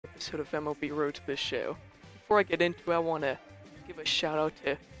episode of MLB Road to the Show. Before I get into it, I want to give a shout out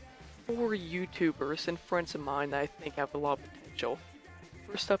to 4 YouTubers and friends of mine that I think have a lot of potential.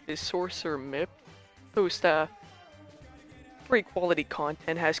 First up is Sorcerer Mip, posts pretty quality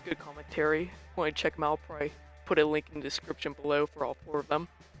content, has good commentary. Want to check them out? Probably put a link in the description below for all 4 of them.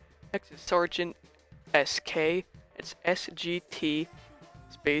 Next is Sergeant SK. It's SGT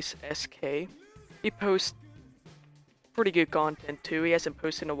space SK. He posts pretty good content too. He hasn't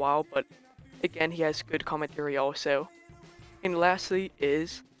posted in a while, but again, he has good commentary also. And lastly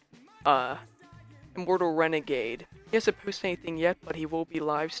is Immortal Renegade. He hasn't posted anything yet, but he will be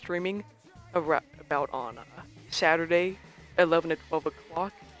live streaming about on Saturday, 11 to 12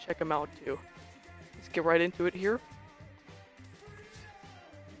 o'clock. Check him out too. Let's get right into it here.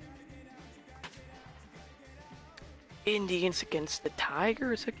 Indians against the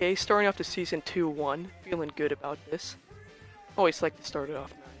Tigers. Okay, starting off the season 2-1. Feeling good about this. Always like to start it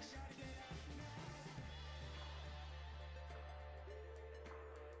off nice.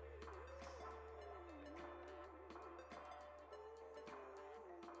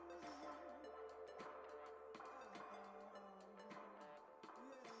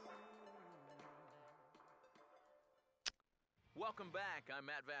 Welcome back. I'm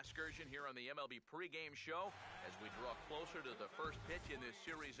Matt Vasgersian here on the MLB pregame show. As we draw closer to the first pitch in this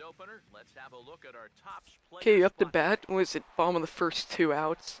series opener, let's have a look at our top players. Okay, up to bat. Was it bomb on the first 2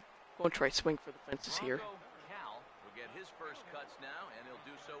 outs? Gonna try swing for the fences here. Cal will get his first cuts now, and he'll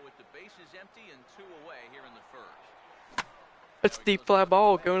do so with the bases empty and 2 away here in the first. It's deep fly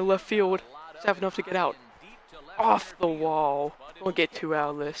ball going to left field. Just have enough to get out. Off the wall. We'll get 2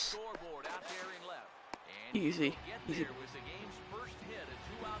 out of this. Easy. Easy.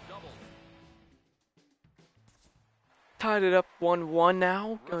 Tied it up 1-1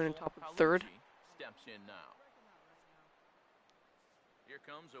 now, going in top of the third. Steps in now. Here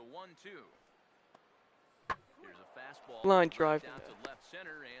comes a 1-2. Here's a fastball Line drive down to left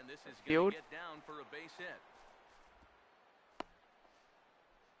center, and this is going to get down for a base hit.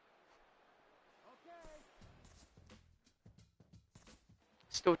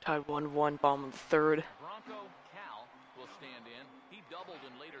 Still tied 1-1, bomb on the third. Bronco Cal will stand in. He doubled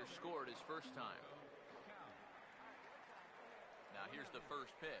and later scored his first time. Now here's the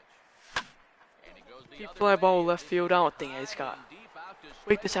first pitch. And he goes the Deep other fly way. ball left field. I don't think he's got.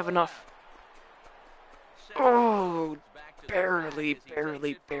 Wait, does have enough? Oh, barely.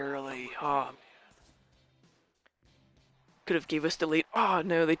 Oh, could have gave us the lead. Oh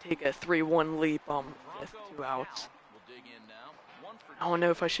no, they take a 3-1 lead on the fifth, 2 outs. I don't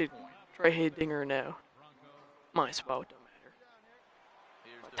know if I should try hitting or no. Might as well, don't matter.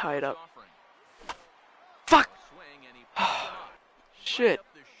 Tie it up. Fuck! Shit.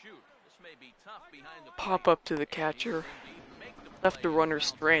 Pop up to the catcher. Left the runner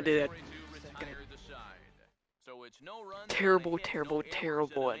stranded at second. Terrible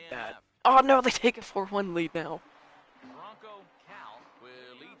at that. Oh no, they take a 4-1 lead now.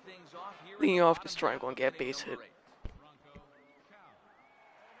 Leading off this triangle and get base hit.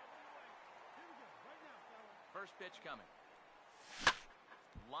 First pitch coming.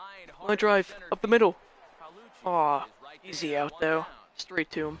 Line drive up the middle. Aw, easy out though.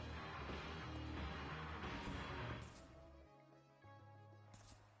 Straight to him.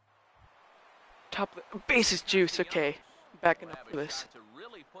 Top of the bases juice. Okay, backing up for this. To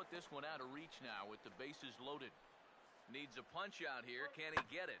really put this one out of reach now with the bases loaded. Needs a punch out here. Can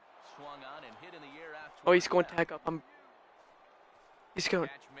he get it? Swung on and hit in the air out. Oh, he's going to tag up. He's going.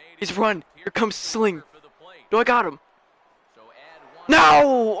 He's run. Here comes Sling. No, I got him.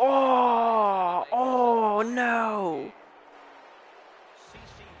 No! Oh no!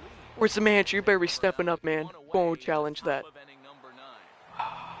 Where's the manager? You better be stepping up, man. Won't challenge that.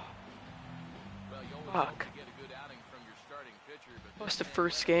 Fuck. Lost the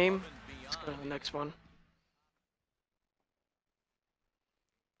first game. Let's go to the next one.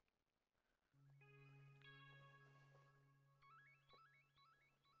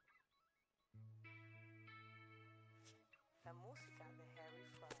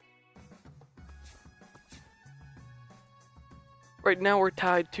 Right now we're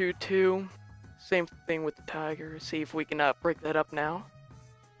tied 2-2. Same thing with the Tigers. See if we can break that up now.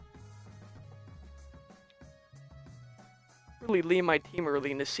 Really lead my team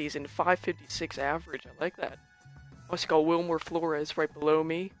early in the season. 556 average. I like that. Also got Wilmer Flores right below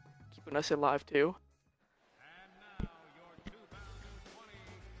me, keeping us alive too.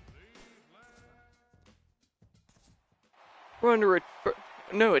 Runner at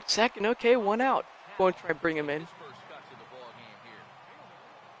no, it's second. Okay, 1 out. Going to try and bring him in.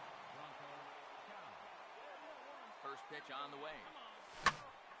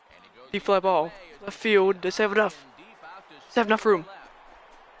 Deep fly ball. Left field. Does have enough? Does have enough room?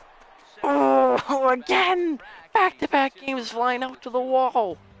 Oh, again! Back-to-back games flying out to the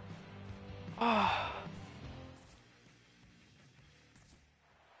wall. Oh.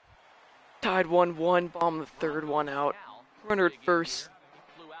 Tied 1-1. Bomb the third one out. Runner at first.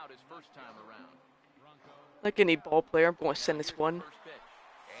 Like any ball player, I'm going to send this one.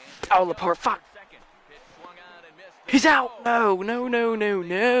 Foul apart. Fuck. He's out. No, no, no, no,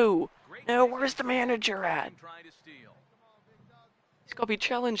 no. No, where's the manager at? He's got to be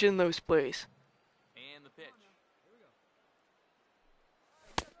challenging those plays.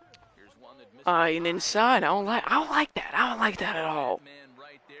 And inside. I don't like that. I don't like that at all.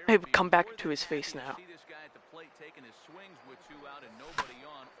 Maybe come back to his face now.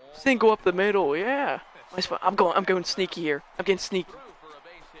 Single up the middle. Yeah. I'm going sneaky here. I'm getting sneaky.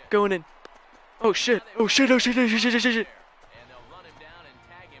 Going in. Oh shit. Oh shit. Oh shit. Oh shit. Oh shit. Oh shit.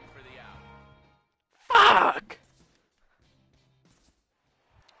 Fuck.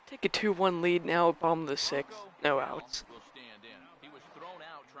 Take a 2-1 lead now. Bomb the 6th. No outs. He was thrown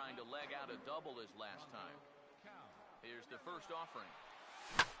out trying to leg out a double his last time. Here's the first offering.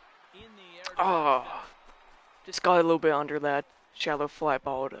 Oh, just got a little bit under that shallow fly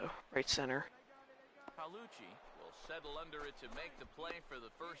ball to right center. Palucci will settle under it to make the play for the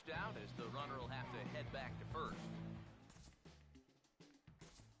first out as the runner will have to head back to first.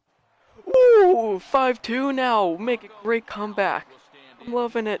 Ooh, 5-2 now. Make a great comeback. I'm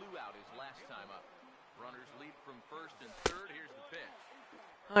loving it.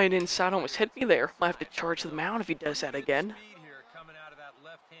 High inside almost hit me there. Might have to charge the mound if he does that again.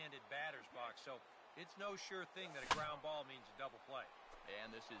 It's no sure thing that a ground ball means a double play.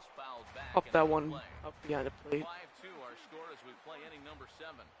 And this is fouled back. Up that one, up behind the plate. 5-2 our score as we play inning number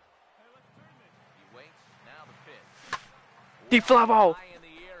 7. He waits, now the pitch. Deep fly ball.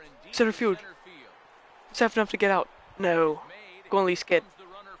 Center field. Just have enough to get out. No. Go at least get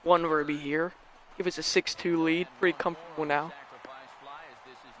one Ruby here. Give us a 6-2 lead. Pretty comfortable now.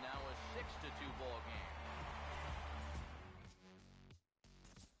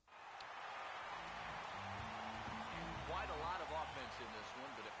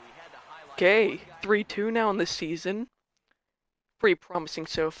 Okay, 3-2 now in the season. Pretty promising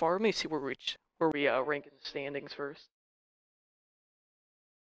so far. Let me see where we rank in the standings first.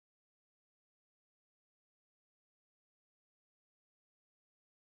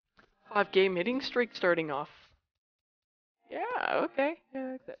 5-game hitting streak starting off. Yeah, okay.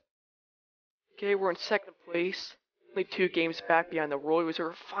 Yeah, like that. Okay, we're in second place. Only 2 games back behind the Royals, who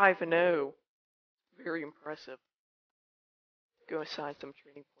are 5-0. Very impressive. Go assign some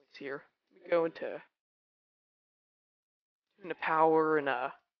training points here. We go into power and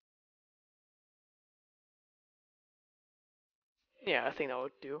yeah, I think that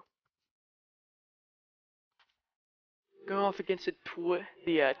would do. Going off against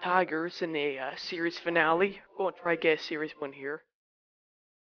the Tigers in the series finale. Going to try to get a series win here.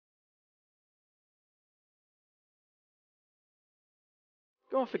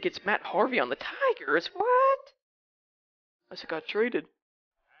 Going off against Matt Harvey on the Tigers. What? I just got traded.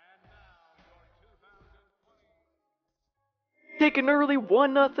 Take an early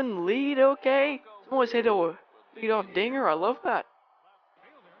 1-0 lead, okay? Someone's hit a lead-off dinger. I love that.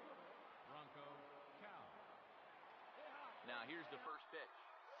 Now here's the first pitch.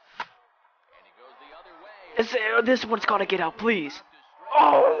 And he goes the other way. This one's gotta get out, please.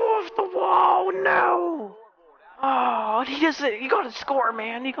 Oh, off the wall, no! Oh, you gotta score,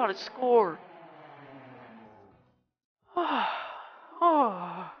 man. You gotta score. Oh.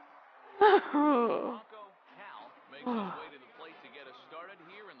 Oh. Makes his way to the plate to get us started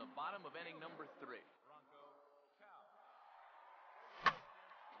here in the bottom of inning number 3.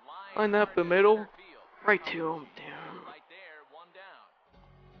 Line up the middle, right to him. Damn. Right there, 1 down.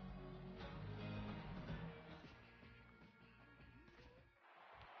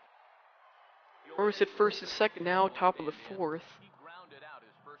 First at first and second now, top of the 4th.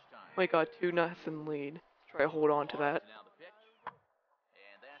 We got 2-0 lead. Try to hold on to that.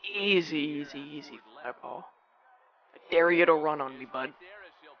 Easy fly ball. I dare you to run on me, bud.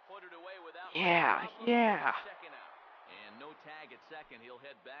 Yeah. And no tag at second. He'll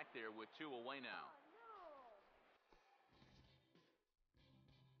head back there with 2 away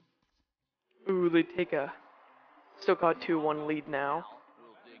now. Ooh, they take still got 2-1 lead now.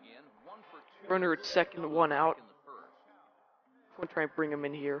 Runner at second, 1 out. I'm gonna try and bring him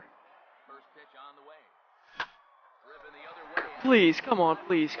in here. Please, come on,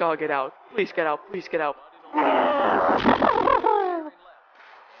 please, gotta get out. Please get out.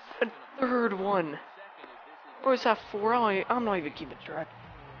 A third one. Or is that 4? I'm not even keeping track.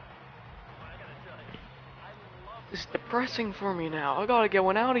 This is depressing for me now. I gotta get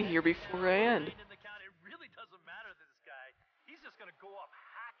one out of here before I end. In the count, it really doesn't matter to this guy. He's just gonna go up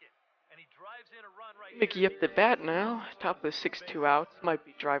hacking, and he drives in a run right Mickey up the bat now. Top of the 6-2 outs. Might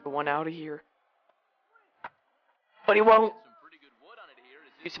be driving one out of here. But he won't.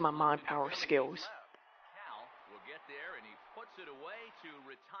 Using my mind power skills. Cal will get there, and he puts it away to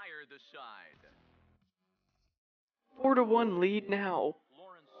retire the side. 4-1 lead now.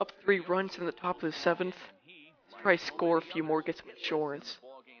 Up 3 runs in the top of the 7th. Let's try score a few more, get some insurance.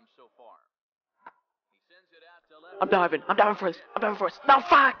 I'm diving for this. No,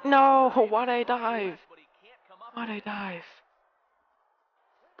 fuck, no! Why'd I dive?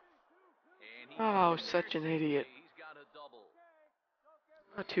 Oh, such an idiot.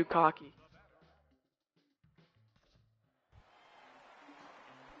 Not too cocky.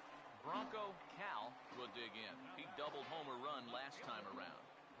 Bronco Cal will dig in. He doubled homer run last time around.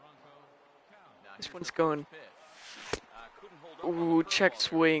 This one's going. Ooh, check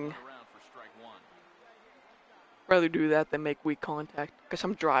swing. Rather do that than make weak contact, because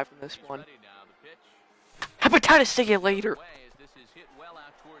I'm driving this one. Hepatitis, see you later.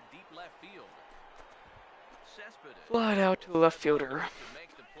 Fly out to the left fielder.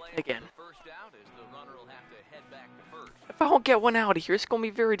 Again. If I don't get one out of here, it's going to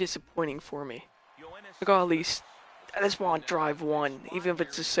be very disappointing for me. I got at least, I just want drive one, even if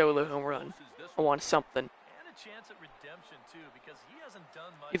it's a solo home run. I want something.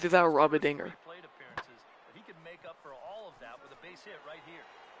 Either that or rob a dinger.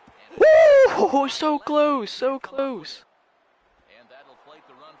 Woo! So close, so close.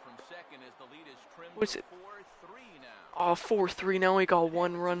 What's it? Oh, 4-3 now. We got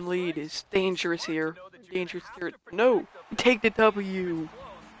 1-run lead. It's dangerous here. Dangerous here. No! Take the W!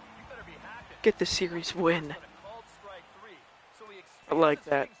 Get the series win. I like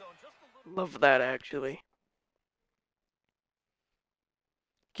that. Love that, actually.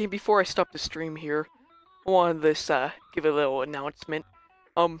 Okay, before I stop the stream here, I wanted to give a little announcement.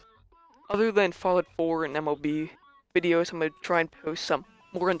 Other than Fallout 4 and MLB videos, I'm gonna try and post some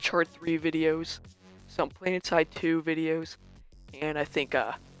more Uncharted 3 videos, some PlanetSide 2 videos, and I think,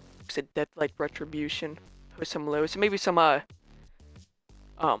 Deadlight Retribution, post some of those, and maybe some,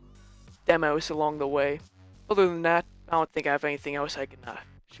 demos along the way. Other than that, I don't think I have anything else I can,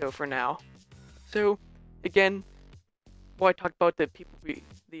 show for now. So, again, while I talked about the people,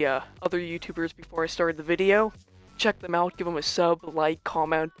 the other YouTubers before I started the video, check them out, give them a sub, like,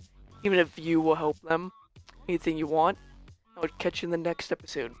 comment, even a view will help them. Anything you want. I will catch you in the next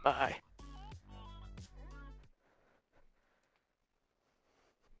episode. Bye.